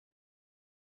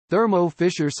Thermo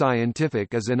Fisher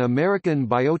Scientific is an American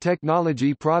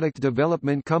biotechnology product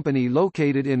development company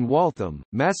located in Waltham,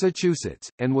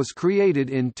 Massachusetts, and was created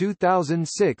in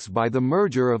 2006 by the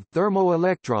merger of Thermo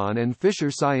Electron and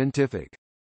Fisher Scientific.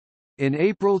 In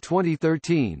April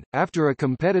 2013, after a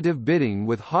competitive bidding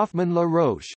with Hoffmann La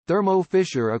Roche, Thermo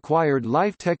Fisher acquired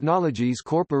Life Technologies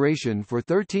Corporation for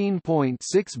 $13.6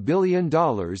 billion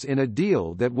in a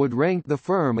deal that would rank the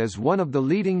firm as one of the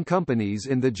leading companies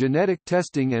in the genetic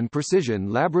testing and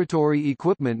precision laboratory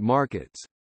equipment markets.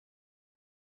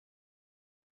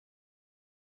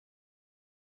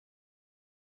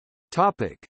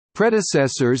 Topic: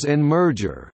 Predecessors and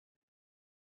merger.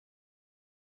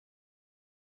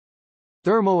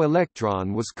 Thermo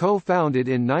Electron was co-founded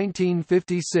in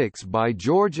 1956 by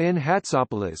George N.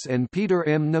 Hatsopoulos and Peter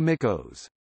M. Nemikos.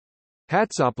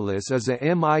 Hatsopoulos is a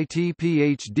MIT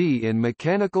Ph.D. in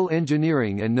mechanical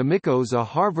engineering and Nemikos a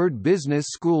Harvard Business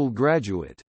School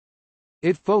graduate.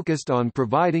 It focused on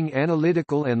providing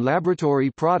analytical and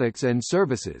laboratory products and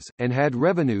services, and had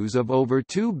revenues of over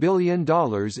 $2 billion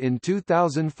in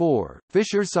 2004.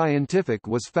 Fisher Scientific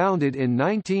was founded in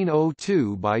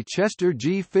 1902 by Chester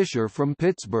G. Fisher from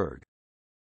Pittsburgh.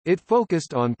 It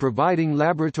focused on providing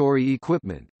laboratory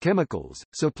equipment, chemicals,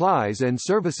 supplies and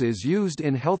services used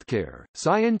in healthcare,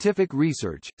 scientific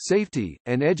research, safety,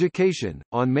 and education.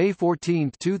 On May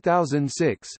 14,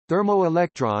 2006, Thermo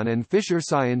Electron and Fisher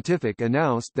Scientific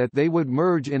announced that they would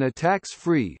merge in a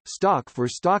tax-free,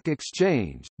 stock-for-stock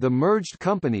exchange. The merged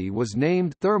company was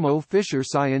named Thermo Fisher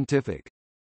Scientific.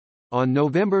 On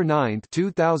November 9,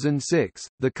 2006,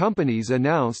 the companies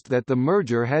announced that the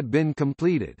merger had been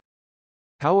completed.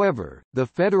 However, the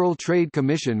Federal Trade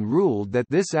Commission ruled that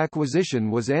this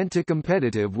acquisition was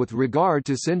anti-competitive with regard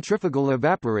to centrifugal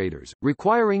evaporators,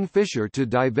 requiring Fisher to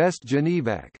divest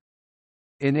Genevac.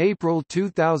 In April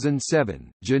 2007,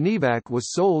 Genevac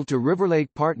was sold to Riverlake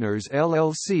Partners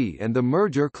LLC and the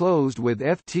merger closed with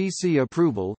FTC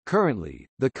approval. Currently,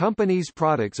 the company's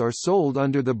products are sold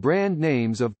under the brand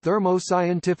names of Thermo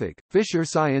Scientific, Fisher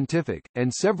Scientific,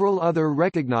 and several other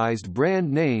recognized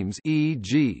brand names,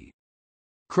 e.g.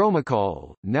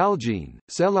 Chromacol, Nalgene,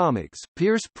 Celomics,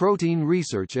 Pierce Protein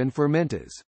Research and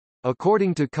Fermentas.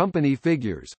 According to company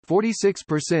figures,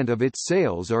 46% of its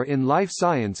sales are in life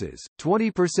sciences,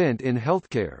 20% in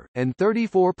healthcare, and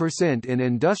 34% in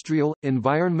industrial,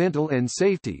 environmental and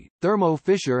safety. Thermo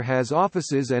Fisher has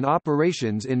offices and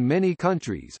operations in many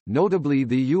countries, notably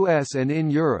the US and in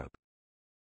Europe.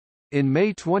 In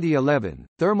May 2011,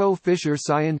 Thermo Fisher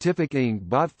Scientific Inc.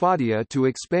 bought Phadia to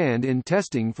expand in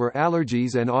testing for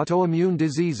allergies and autoimmune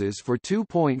diseases for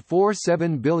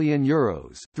 €2.47 billion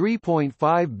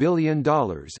 $3.5 billion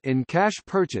in cash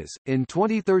purchase. In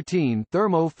 2013,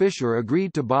 Thermo Fisher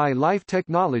agreed to buy Life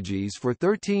Technologies for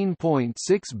 $13.6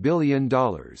 billion.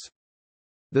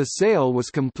 The sale was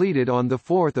completed on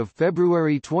 4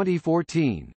 February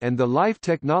 2014, and the Life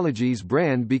Technologies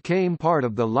brand became part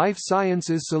of the Life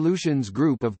Sciences Solutions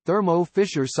Group of Thermo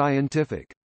Fisher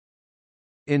Scientific.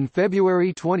 In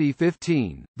February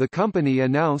 2015, the company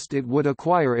announced it would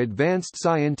acquire Advanced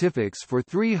Scientifics for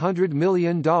 $300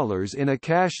 million in a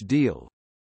cash deal.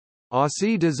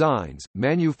 Aussie designs,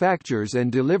 manufactures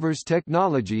and delivers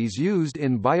technologies used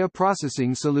in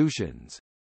bioprocessing solutions.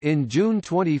 In June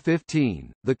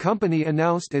 2015, the company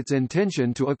announced its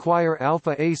intention to acquire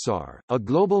Alpha Aesar, a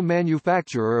global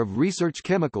manufacturer of research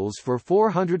chemicals for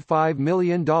 $405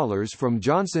 million from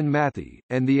Johnson Matthey,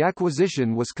 and the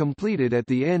acquisition was completed at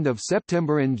the end of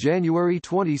September. In January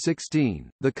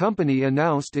 2016, the company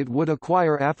announced it would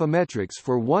acquire Affymetrix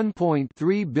for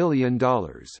 $1.3 billion.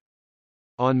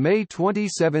 On May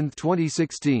 27,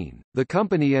 2016, the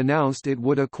company announced it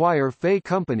would acquire Fay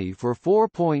Company for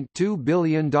 $4.2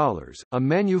 billion, a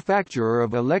manufacturer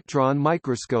of electron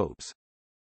microscopes.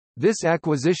 This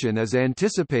acquisition is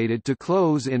anticipated to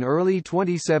close in early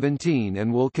 2017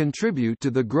 and will contribute to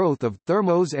the growth of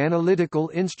Thermo's Analytical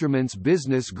Instruments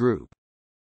business group.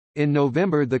 In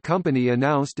November, the company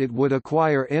announced it would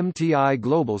acquire MTI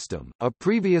Globalstem, a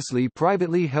previously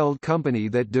privately held company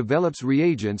that develops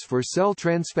reagents for cell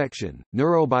transfection,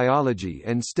 neurobiology,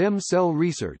 and stem cell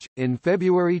research. In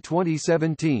February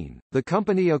 2017, the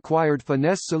company acquired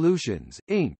Finesse Solutions,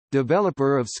 Inc.,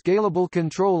 developer of scalable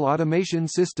control automation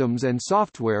systems and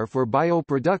software for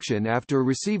bioproduction after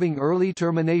receiving early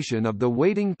termination of the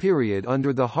waiting period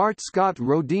under the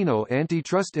Hart-Scott-Rodino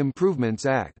Antitrust Improvements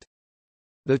Act.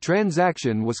 The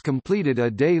transaction was completed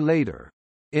a day later.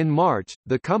 In March,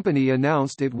 the company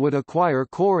announced it would acquire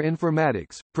Core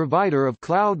Informatics, provider of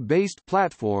cloud-based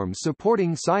platforms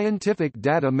supporting scientific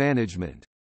data management.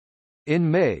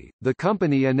 In May, the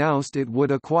company announced it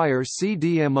would acquire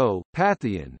CDMO,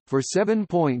 Patheon, for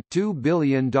 $7.2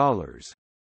 billion.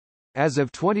 As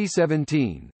of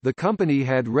 2017, the company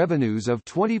had revenues of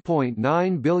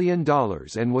 $20.9 billion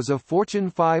and was a Fortune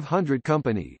 500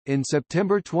 company. In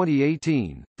September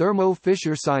 2018, Thermo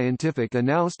Fisher Scientific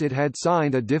announced it had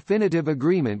signed a definitive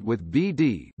agreement with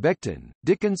BD Becton,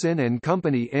 Dickinson and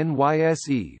Company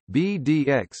NYSE,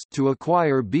 BDX, to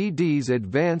acquire BD's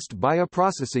advanced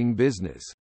bioprocessing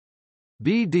business.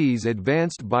 BD's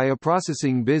advanced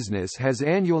bioprocessing business has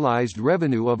annualized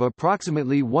revenue of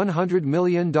approximately $100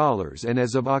 million and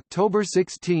as of October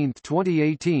 16,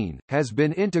 2018, has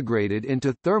been integrated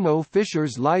into Thermo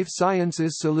Fisher's Life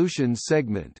Sciences Solutions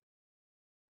segment.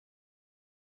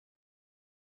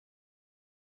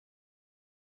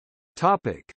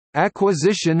 Topic: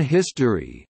 Acquisition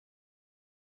history.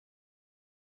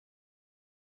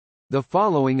 The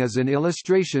following is an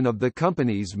illustration of the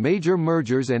company's major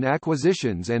mergers and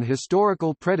acquisitions and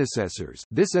historical predecessors.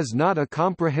 This is not a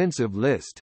comprehensive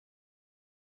list.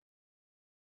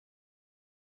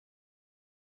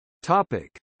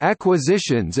 Topic: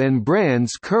 Acquisitions and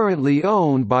brands currently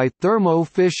owned by Thermo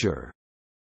Fisher.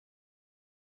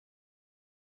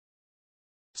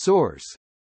 Source: